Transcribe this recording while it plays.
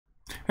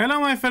Hello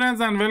my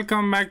friends and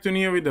welcome back to a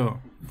new video.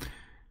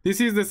 This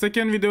is the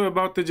second video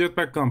about the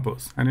Jetpack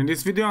Compose, and in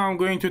this video I'm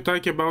going to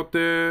talk about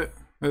the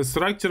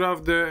structure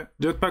of the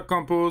Jetpack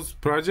Compose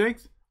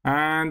project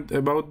and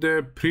about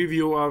the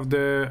preview of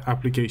the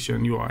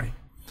application UI.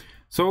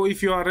 So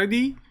if you are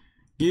ready,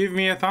 give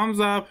me a thumbs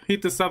up,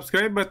 hit the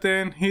subscribe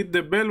button, hit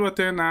the bell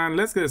button, and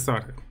let's get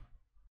started.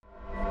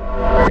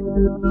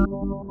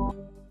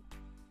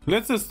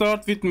 Let's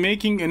start with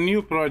making a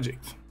new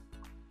project.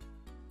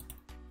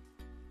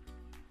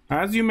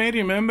 As you may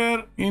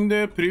remember, in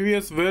the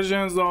previous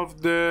versions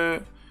of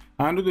the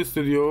Android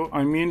Studio,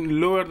 I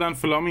mean lower than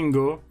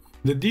Flamingo,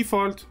 the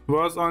default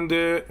was on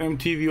the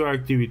empty view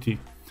activity,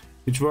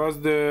 which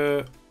was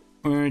the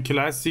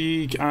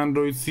classic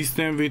Android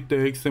system with the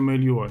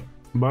XML UI.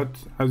 But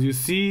as you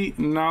see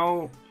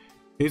now,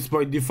 it's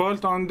by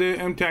default on the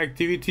empty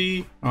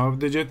activity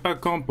of the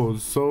Jetpack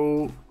Compose.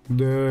 So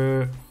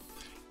the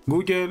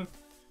Google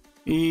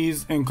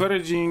is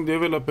encouraging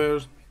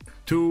developers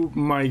to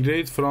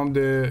migrate from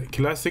the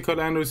classical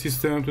Android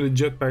system to the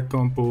Jetpack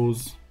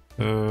Compose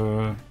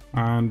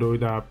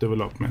Android app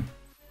development.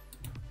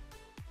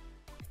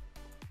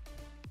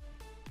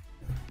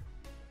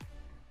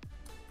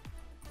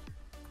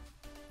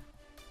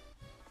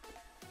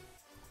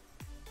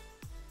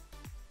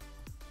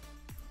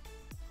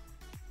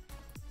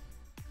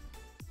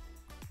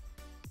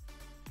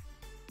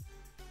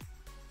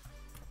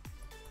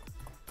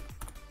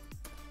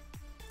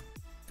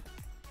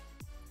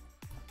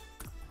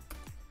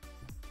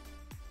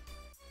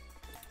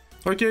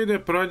 Okay, the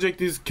project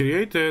is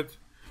created,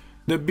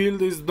 the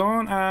build is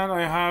done, and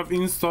I have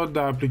installed the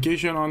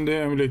application on the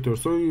emulator,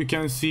 so you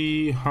can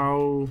see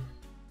how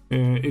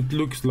it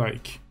looks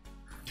like.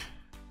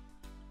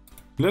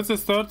 Let's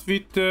start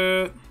with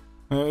the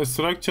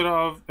structure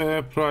of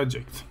a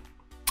project.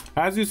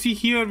 As you see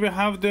here, we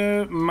have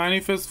the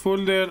manifest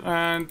folder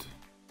and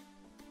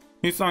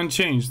it's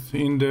unchanged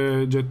in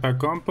the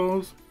Jetpack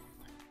Compose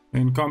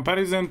in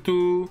comparison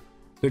to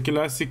the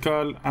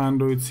classical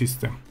Android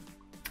system.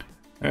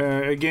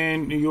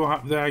 Again, you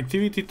have the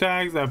activity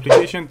tags, the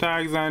application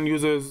tags, and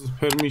users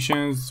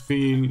permissions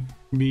will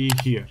be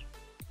here.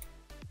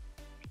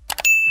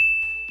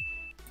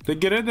 The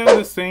grid are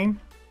the same,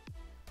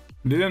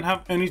 didn't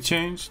have any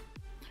change.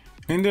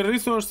 In the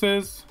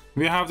resources,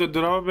 we have the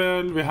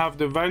drawable, we have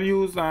the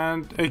values,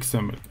 and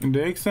XML. In the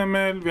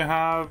XML, we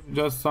have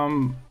just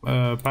some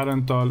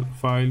parental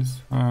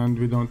files, and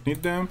we don't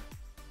need them.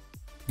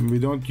 We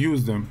don't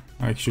use them,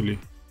 actually.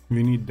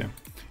 We need them.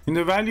 In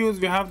the values,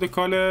 we have the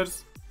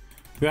colors.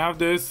 We have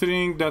the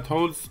string that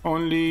holds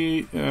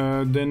only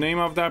the name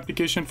of the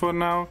application for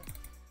now,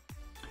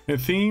 a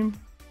theme,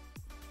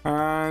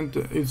 and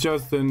it's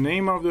just the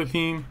name of the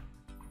theme,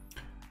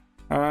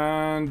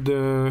 and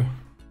the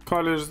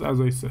colors, as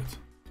I said.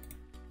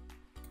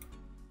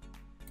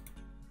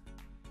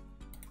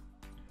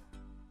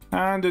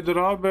 And the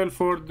drawable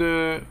for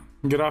the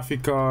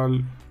graphical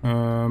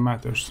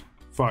matters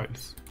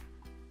files.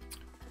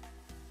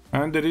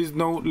 And there is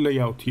no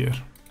layout here.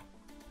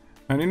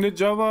 And in the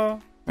Java,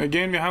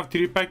 again, we have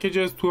 3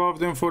 packages, 2 of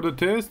them for the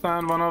test,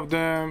 and 1 of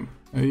them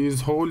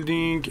is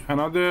holding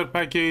another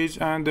package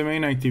and the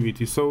main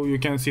activity. So you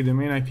can see the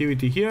main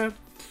activity here.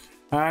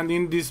 And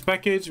in this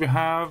package, we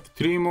have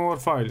 3 more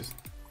files.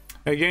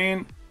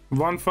 Again,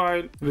 1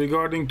 file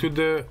regarding to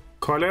the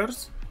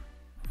colors,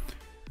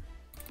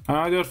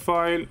 another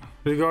file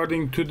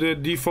regarding to the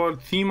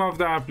default theme of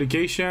the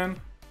application,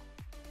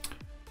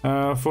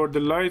 for the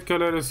light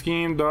color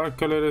scheme, dark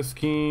color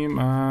scheme,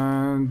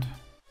 and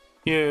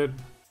here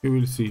you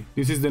will see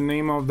this is the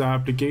name of the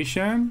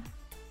application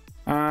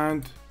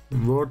and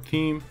word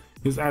theme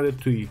is added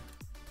to it.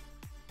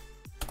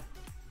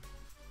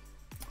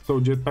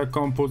 So Jetpack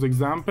Compose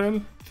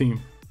example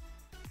theme,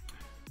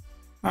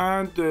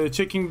 and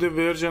checking the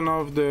version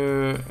of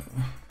the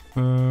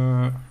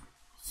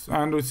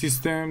Android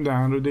system, the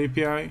Android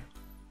API,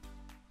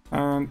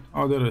 and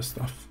other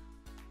stuff.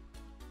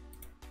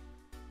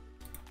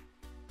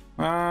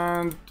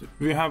 And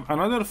we have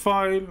another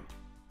file.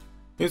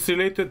 It's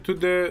related to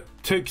the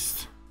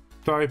text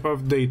type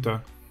of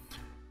data,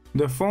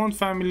 the font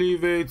family,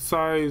 weight,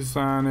 size,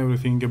 and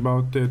everything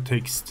about the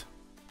text.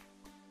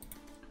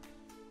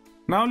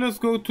 Now let's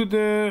go to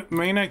the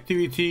main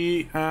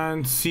activity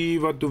and see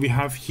what do we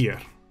have here.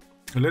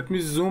 Let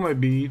me zoom a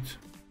bit.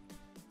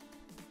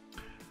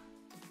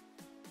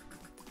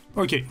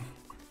 Okay,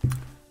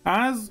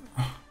 as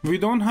we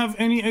don't have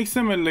any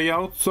XML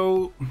layout,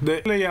 so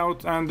the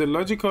layout and the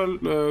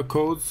logical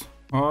codes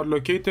are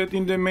located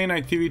in the main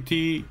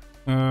activity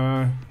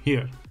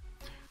here.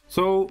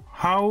 So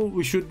how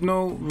we should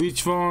know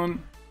which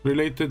one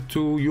related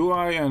to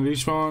UI and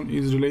which one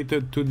is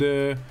related to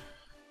the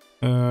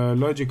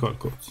logical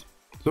codes?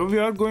 So we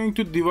are going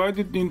to divide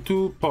it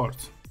into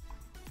parts.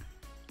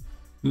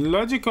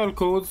 Logical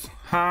codes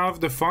have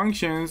the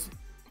functions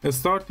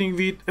starting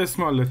with a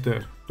small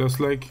letter, just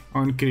like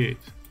on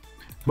create.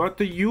 But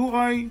the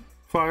UI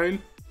file,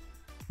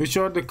 which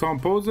are the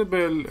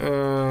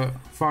composable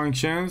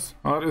functions,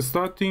 are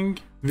starting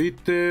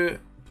with the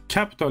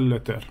capital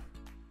letter.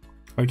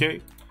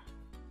 Okay,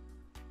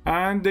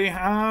 and they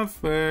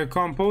have a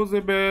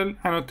composable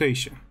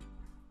annotation.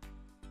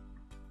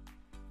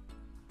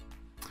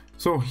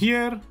 So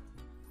here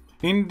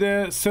in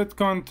the set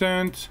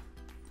content,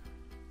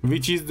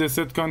 which is the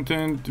set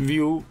content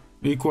view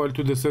equal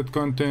to the set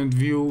content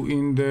view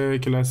in the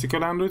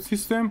classical Android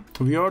system,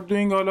 we are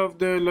doing all of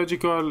the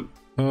logical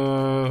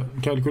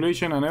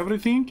calculation and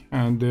everything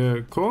and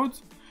the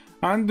codes,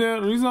 and the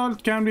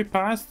result can be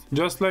passed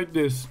just like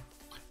this.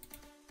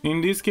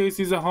 In this case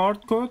is a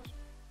hard code,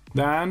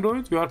 the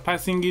Android, we are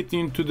passing it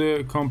into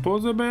the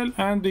composable,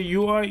 and the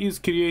UI is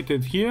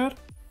created here.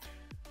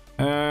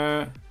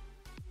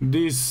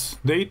 This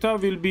data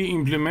will be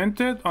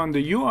implemented on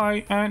the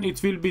UI and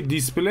it will be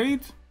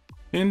displayed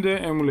in the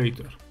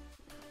emulator.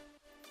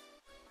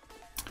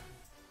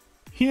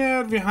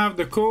 Here we have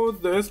the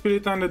code, the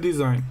split and the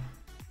design,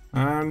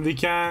 and we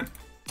can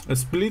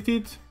split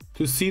it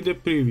to see the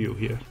preview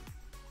here.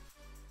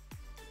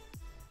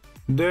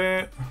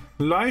 The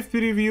live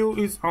preview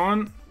is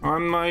on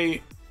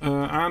my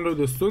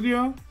Android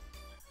Studio,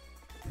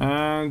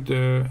 and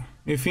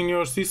if in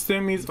your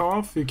system is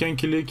off, you can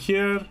click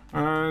here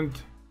and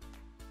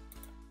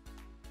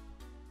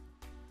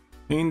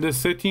in the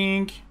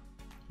setting,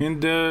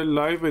 in the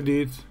live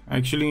edit,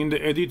 actually in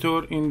the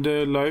editor, in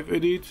the live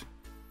edit,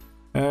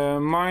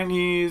 mine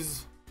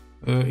is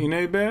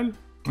enable,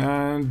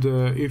 and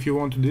if you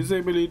want to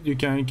disable it, you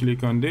can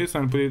click on this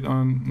and put it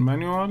on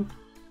manual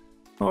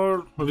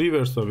or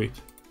reverse of it.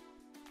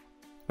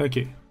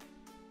 Okay,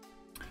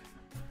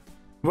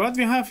 what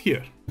we have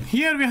here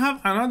we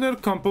have another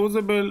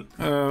composable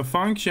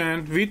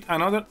function with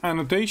another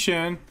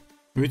annotation,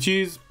 which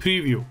is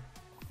preview,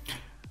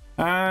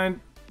 and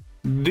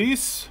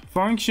this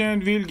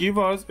function will give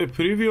us a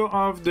preview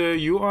of the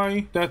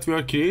UI that we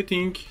are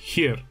creating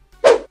here.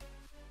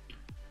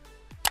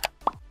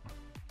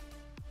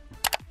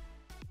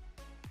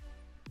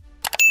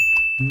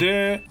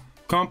 The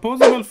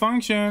composable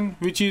function,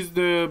 which is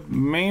the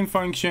main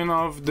function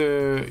of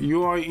the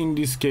UI in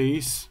this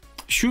case,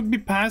 should be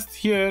passed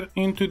here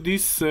into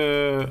this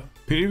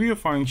preview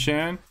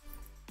function,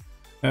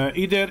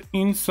 either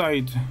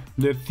inside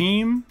the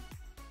theme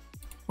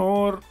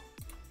or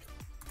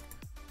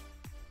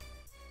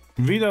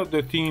without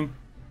the theme.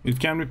 It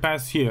can be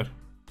passed here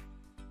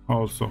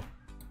also,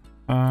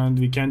 and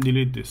we can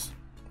delete this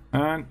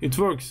and it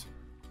works.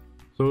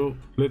 So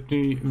let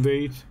me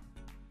wait.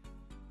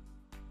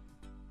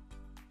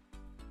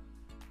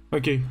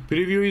 Okay,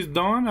 preview is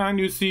done and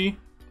you see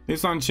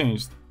it's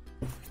unchanged.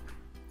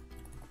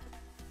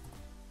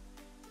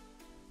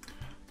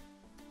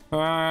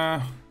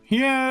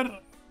 Here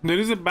there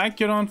is a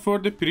background for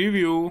the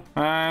preview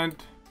and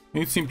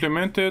it's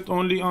implemented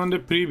only on the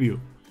preview,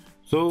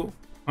 so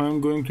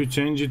I'm going to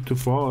change it to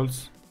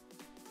false,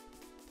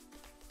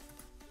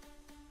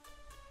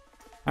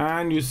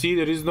 and you see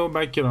there is no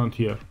background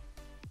here.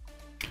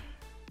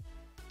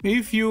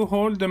 If you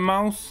hold the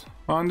mouse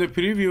on the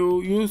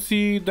preview, you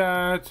see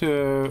that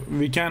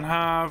we can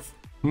have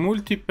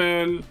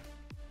multiple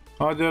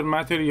other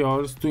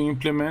materials to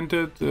implement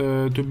it,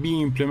 to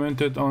be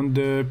implemented on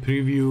the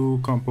preview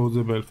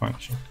composable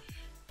function.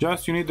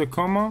 Just you need the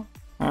comma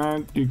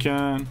and you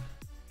can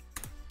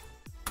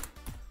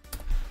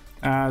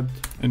add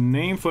a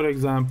name, for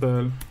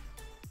example.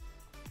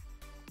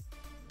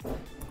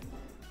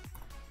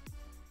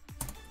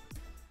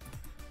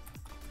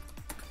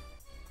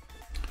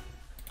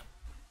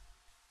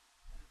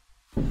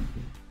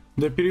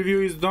 The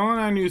preview is done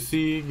and you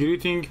see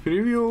greeting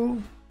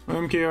preview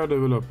MKR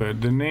developer,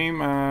 the name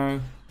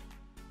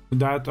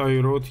that I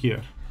wrote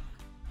here.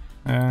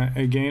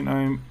 Again,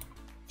 I'm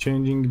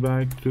changing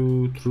back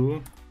to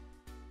true.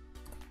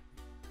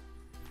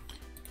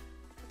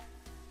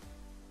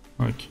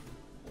 Okay.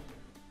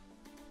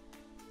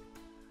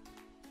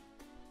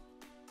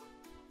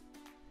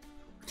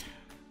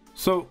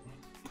 So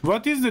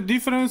what is the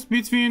difference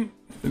between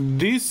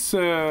this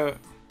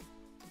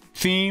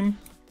theme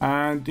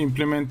and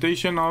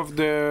implementation of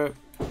the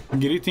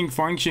greeting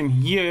function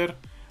here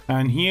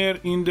and here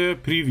in the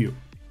preview?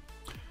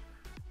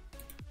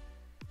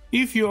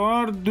 If you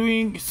are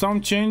doing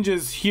some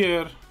changes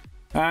here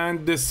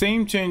and the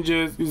same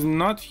changes is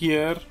not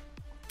here,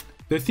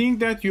 the thing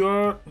that you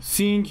are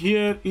seeing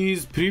here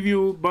is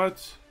preview,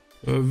 but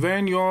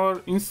when you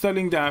are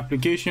installing the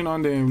application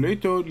on the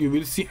emulator, you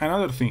will see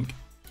another thing.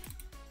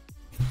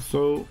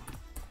 So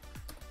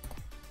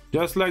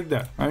just like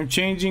that, I'm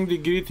changing the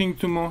greeting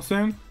to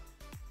Mohsen.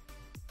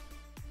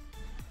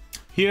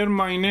 Here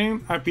my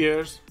name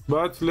appears,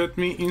 but let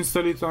me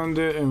install it on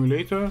the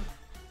emulator.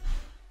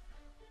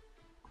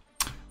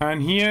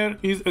 And here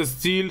is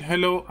still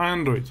hello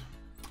Android.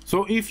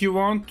 So if you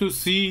want to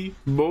see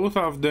both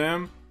of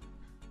them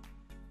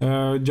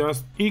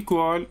just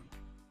equal,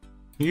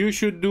 you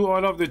should do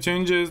all of the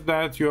changes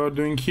that you are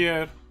doing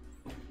here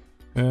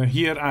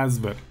here as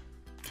well.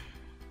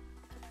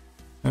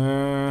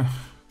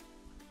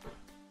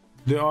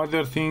 The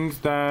other things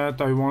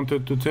that I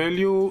wanted to tell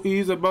you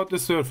is about the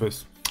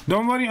surface.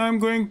 Don't worry, I'm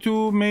going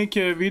to make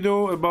a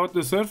video about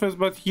the surface,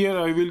 but here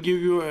I will give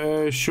you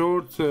a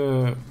short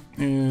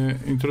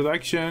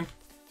introduction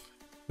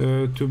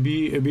to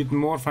be a bit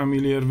more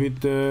familiar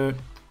with the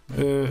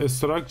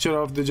structure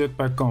of the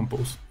Jetpack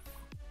Compose.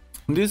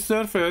 This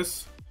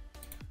surface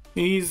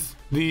is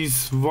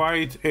this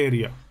white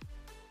area,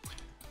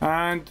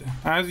 and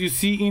as you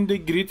see in the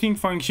greeting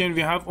function,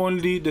 we have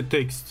only the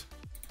text.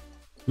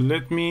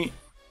 Let me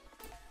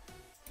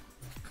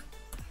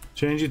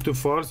change it to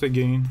false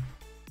again.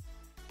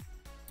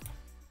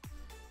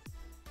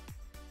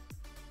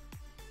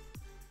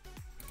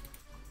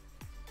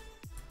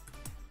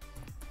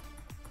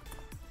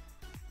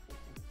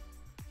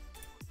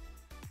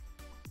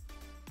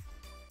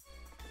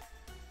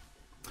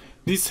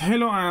 This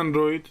hello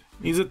Android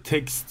is a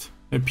text,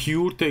 a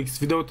pure text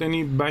without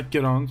any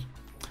background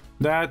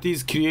that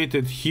is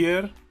created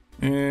here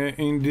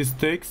in this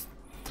text,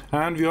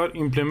 and we are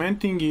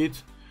implementing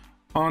it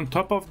on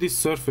top of this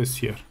surface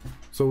here.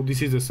 So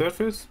this is the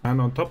surface, and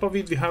on top of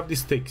it we have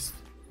this text.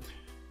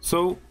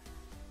 So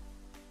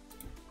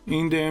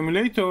in the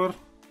emulator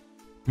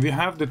we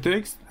have the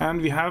text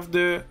and we have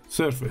the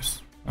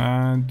surface,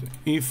 and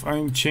if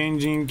I'm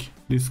changing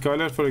this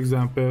color, for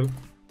example,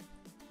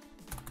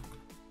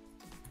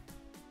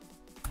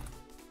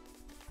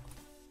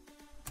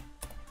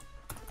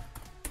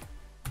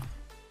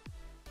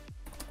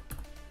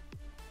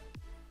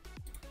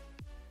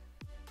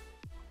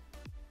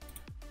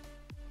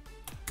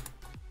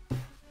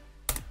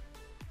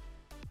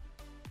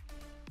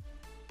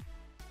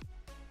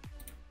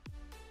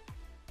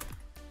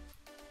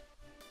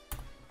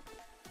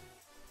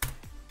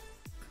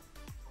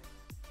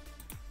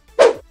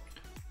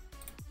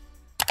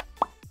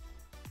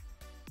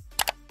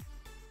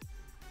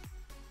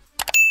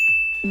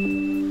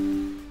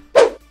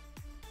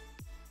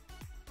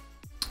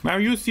 now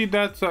you see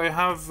that I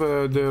have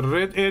the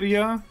red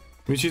area,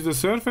 which is the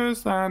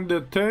surface, and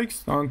the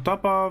text on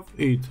top of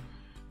it.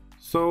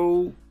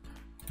 So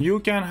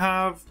you can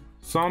have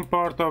some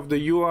part of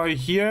the UI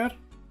here,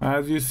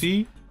 as you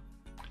see,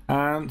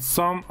 and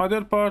some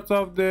other parts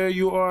of the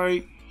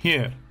UI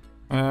here.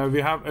 We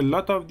have a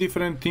lot of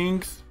different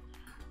things,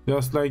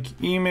 just like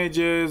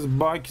images,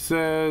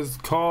 boxes,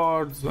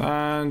 cards,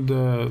 and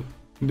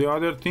the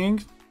other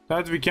things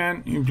that we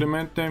can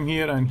implement them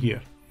here and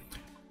here.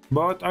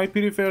 But I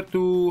prefer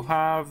to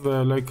have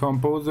like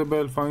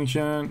composable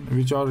function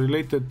which are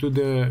related to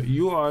the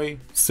UI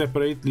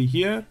separately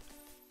here,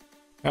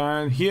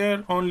 and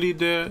here only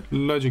the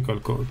logical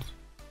code.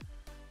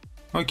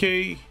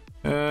 Okay,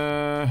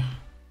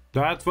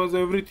 that was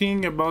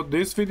everything about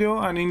this video,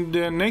 and in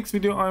the next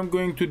video I'm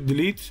going to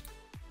delete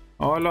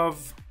all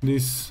of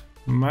this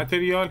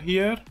material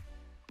here,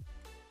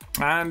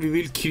 and we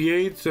will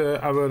create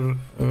our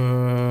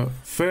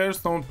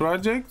first own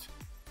project,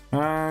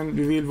 and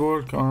we will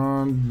work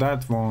on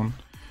that one.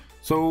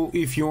 So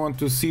if you want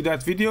to see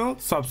that video,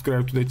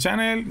 subscribe to the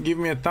channel, give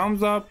me a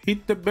thumbs up,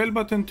 hit the bell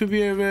button to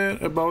be aware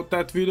about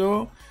that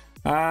video,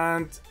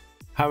 and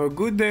have a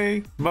good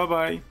day. Bye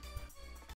bye.